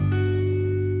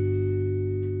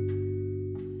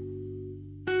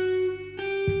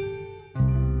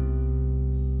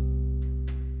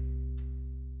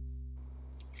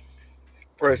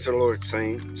Praise the Lord,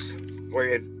 saints.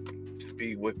 Glad to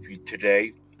be with you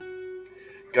today.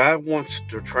 God wants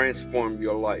to transform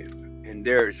your life, and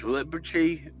there is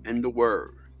liberty in the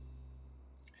Word.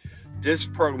 This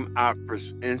program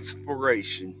offers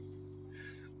inspiration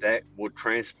that will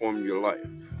transform your life.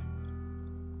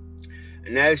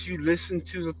 And as you listen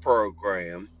to the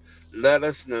program, let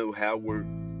us know how we're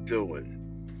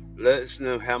doing. Let us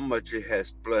know how much it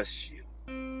has blessed you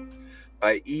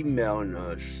by emailing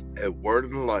us at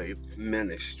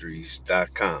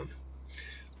wordoflifeministries.com.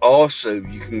 Also,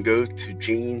 you can go to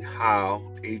Gene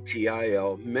Heil,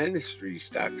 Heil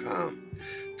Ministries.com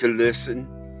to listen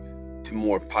to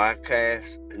more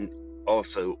podcasts and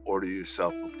also order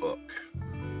yourself a book.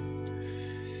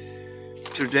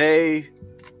 Today,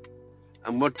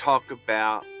 I'm going to talk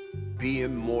about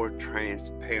being more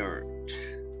transparent.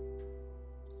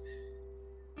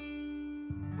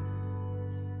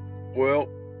 Well,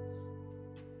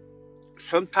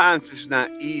 sometimes it's not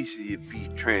easy to be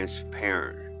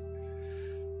transparent,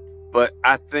 but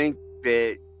I think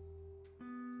that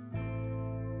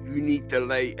you need to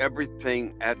lay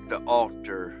everything at the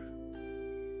altar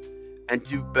and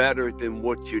do better than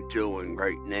what you're doing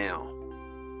right now.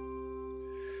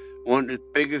 One of the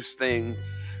biggest things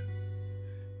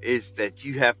is that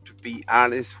you have to be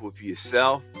honest with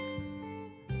yourself,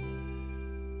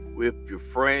 with your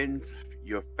friends,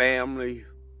 your family,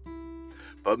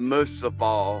 but most of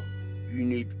all, you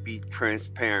need to be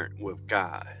transparent with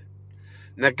God.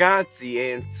 Now, God's the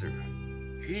answer.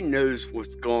 He knows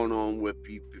what's going on with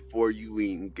you before you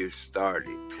even get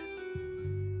started.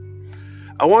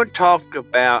 I want to talk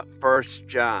about 1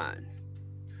 John.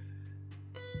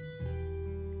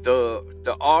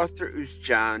 The author is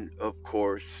John, of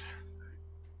course,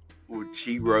 which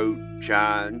he wrote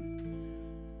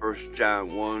John, 1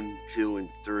 John 1, 2, and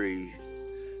 3,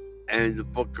 and the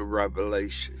book of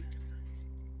Revelation.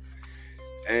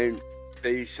 And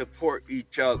they support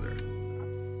each other.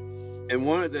 And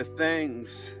one of the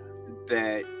things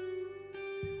that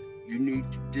you need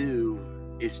to do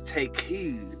is take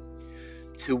heed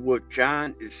to what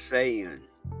John is saying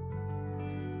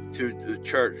to the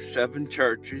church, 7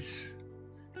 churches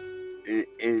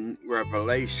in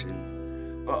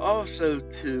Revelation, but also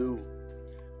to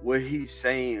what he's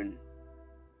saying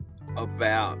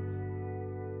about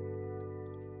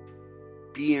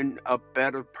being a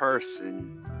better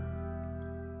person,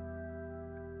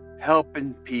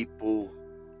 helping people,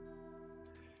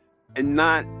 and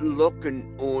not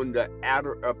looking on the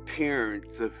outer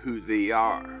appearance of who they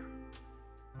are.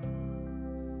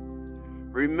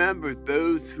 Remember,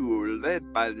 those who are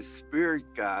led by the Spirit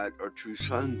of God are true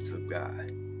sons of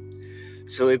God.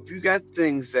 So if you got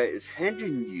things that is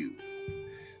hindering you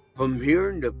from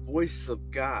hearing the voice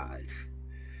of God,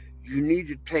 you need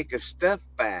to take a step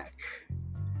back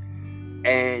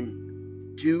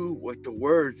and do what the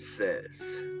Word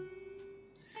says.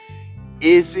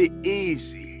 Is it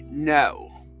easy?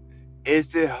 No.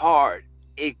 Is it hard?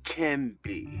 It can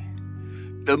be.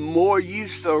 The more you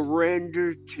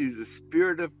surrender to the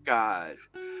Spirit of God,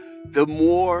 the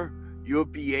more you'll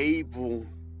be able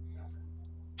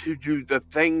to do the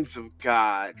things of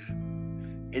God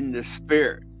in the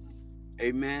Spirit.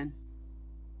 Amen.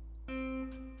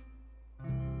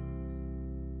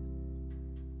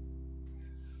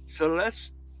 So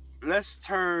let's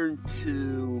turn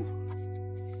to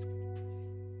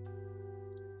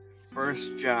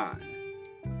 1 John.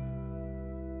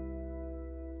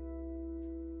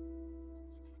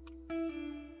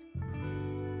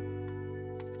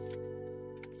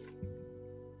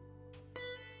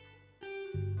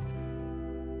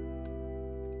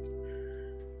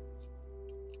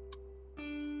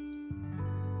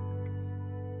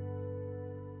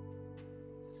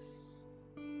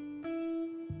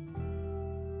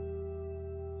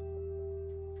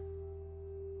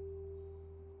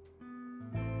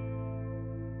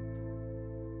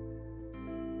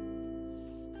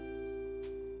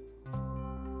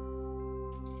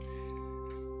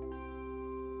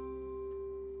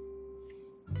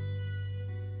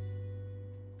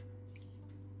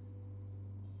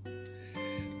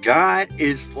 God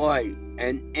is light,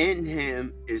 and in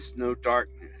him is no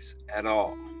darkness at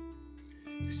all.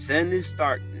 Sin is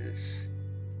darkness.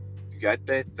 You got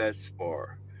that thus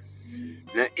far.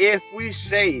 Now, if we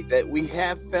say that we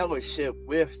have fellowship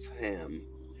with him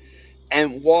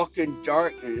and walk in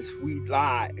darkness, we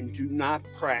lie and do not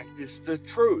practice the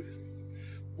truth.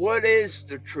 What is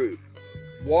the truth?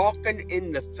 Walking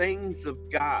in the things of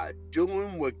God,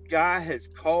 doing what God has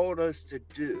called us to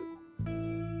do.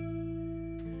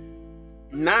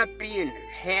 Not being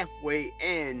halfway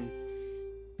in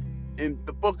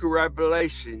the book of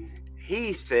Revelation,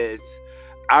 he says,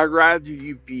 I'd rather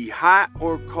you be hot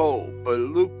or cold, but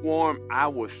lukewarm, I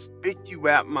will spit you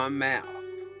out my mouth.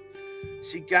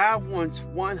 See, God wants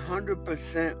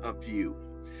 100% of you.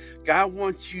 God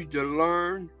wants you to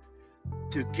learn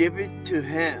to give it to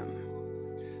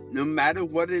Him, no matter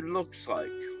what it looks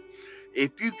like.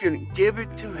 If you can give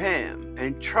it to Him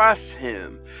and trust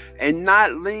Him and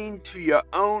not lean to your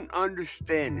own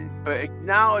understanding, but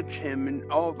acknowledge Him in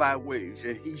all thy ways,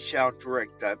 and He shall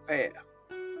direct thy path.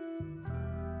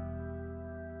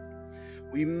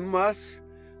 We must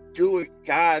do it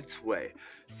God's way.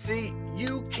 See,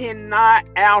 you cannot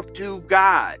outdo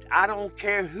God. I don't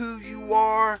care who you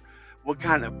are, what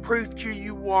kind of preacher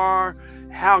you are,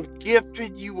 how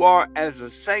gifted you are as a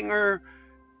singer.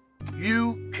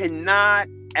 You cannot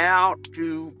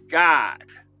outdo God.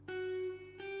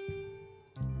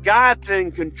 God's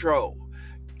in control.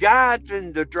 God's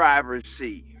in the driver's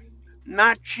seat,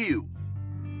 not you.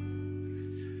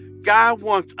 God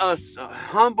wants us to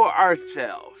humble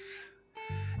ourselves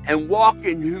and walk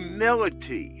in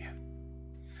humility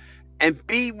and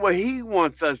be what He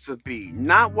wants us to be,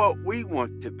 not what we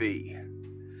want to be.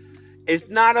 It's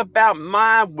not about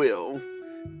my will,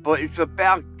 but it's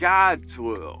about God's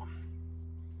will.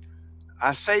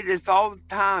 I say this all the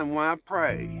time when I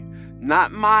pray.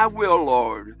 Not my will,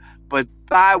 Lord, but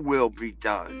thy will be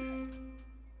done.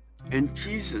 In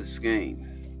Jesus' name.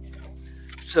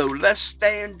 So let's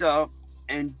stand up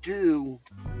and do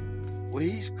what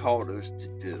He's called us to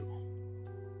do.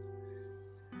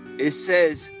 It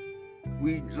says,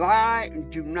 we lie and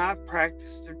do not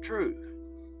practice the truth.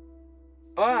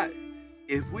 But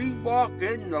if we walk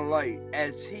in the light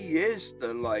as He is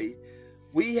the light,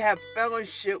 we have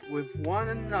fellowship with one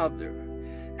another,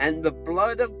 and the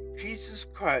blood of Jesus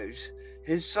Christ,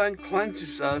 His Son,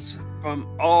 cleanses us from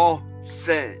all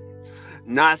sin.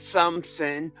 Not some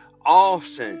sin, all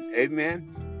sin.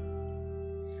 Amen?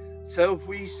 So if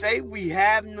we say we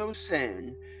have no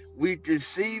sin, we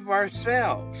deceive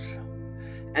ourselves,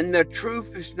 and the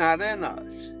truth is not in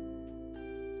us.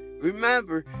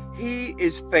 Remember, He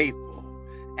is faithful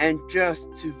and just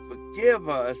to forgive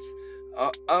us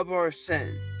of our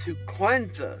sin, to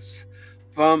cleanse us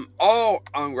from all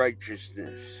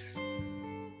unrighteousness.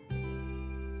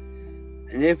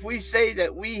 And if we say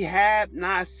that we have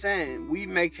not sinned, we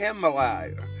make Him a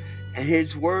liar, and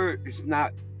His word is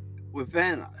not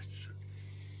within us.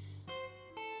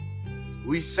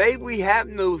 We say we have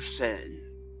no sin,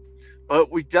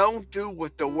 but we don't do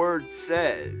what the word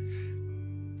says.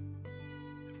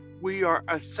 We are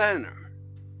a sinner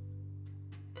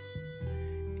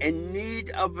in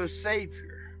need of a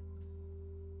Savior.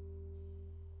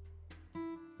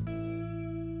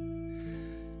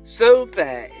 So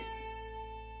that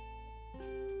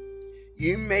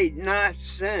you may not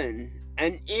sin,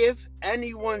 and if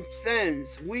anyone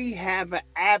sins, we have an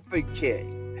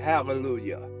advocate,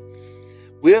 hallelujah,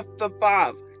 with the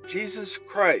Father, Jesus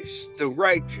Christ, the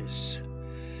righteous.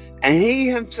 And He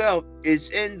Himself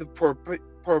is in the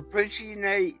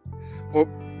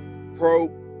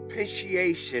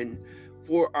propitiation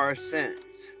for our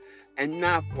sins, and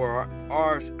not for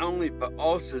ours only, but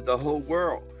also the whole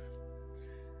world.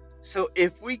 So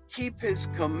if we keep His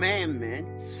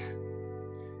commandments,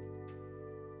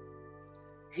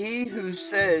 he who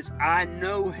says, I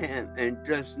know Him, and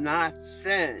does not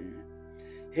sin,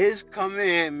 His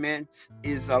commandments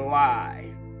is a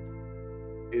lie,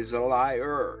 is a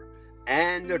liar,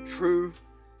 and the truth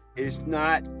is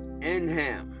not in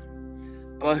him.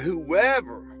 But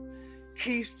whoever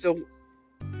keeps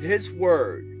His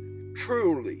word,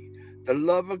 truly the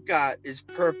love of God is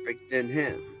perfect in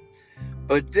him.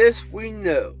 But this we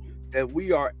know, that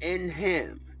we are in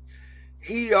Him.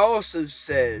 He also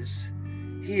says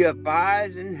He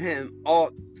abides in Him,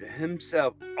 ought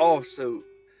Himself also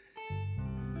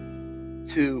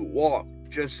to walk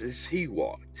just as He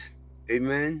walked.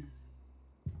 Amen.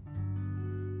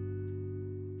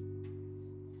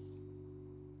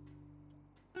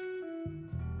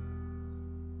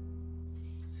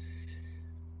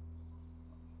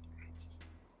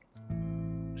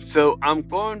 So I'm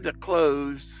going to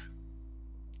close.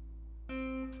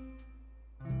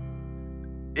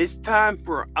 It's time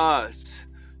for us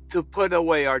to put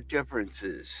away our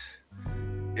differences.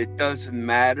 It doesn't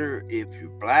matter if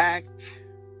you're black,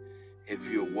 if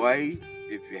you're white,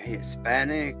 if you're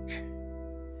Hispanic.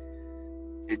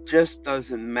 It just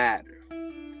doesn't matter.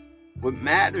 What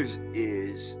matters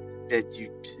is that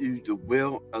you do the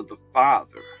will of the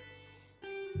Father.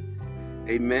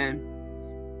 Amen.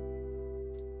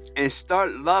 And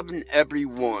start loving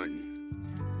everyone.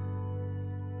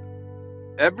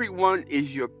 Everyone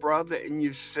is your brother and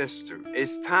your sister.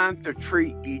 It's time to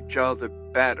treat each other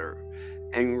better.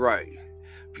 and right.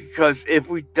 Because if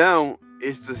we don't,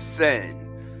 it's a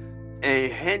sin and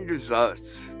it hinders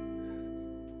us.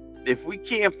 If we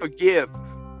can't forgive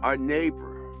our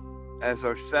neighbor as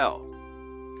ourselves,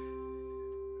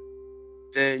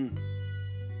 then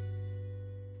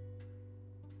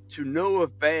to no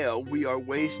avail, we are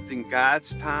wasting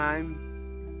God's time,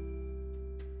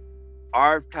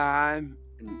 our time,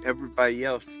 and everybody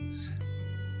else's.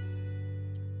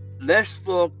 Let's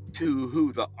look to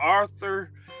who the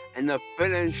author and the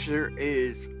finisher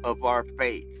is of our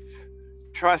faith.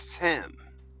 Trust Him.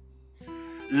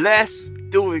 Let's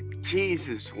do it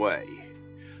Jesus' way,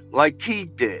 like He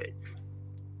did.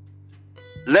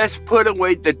 Let's put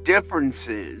away the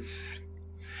differences.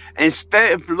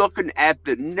 Instead of looking at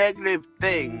the negative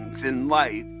things in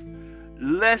life,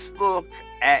 let's look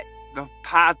at the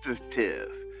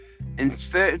positive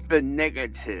instead of the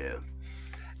negative,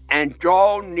 and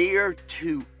draw near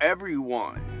to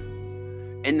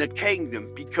everyone in the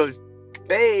kingdom, because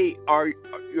they are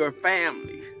your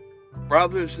family,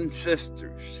 brothers and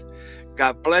sisters.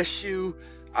 God bless you.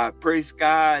 I praise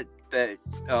God that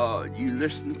you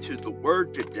listened to the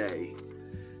word today.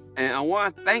 And I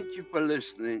want to thank you for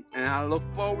listening, and I look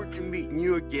forward to meeting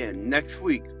you again next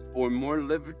week for more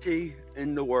liberty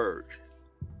in the Word.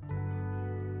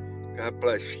 God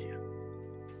bless you.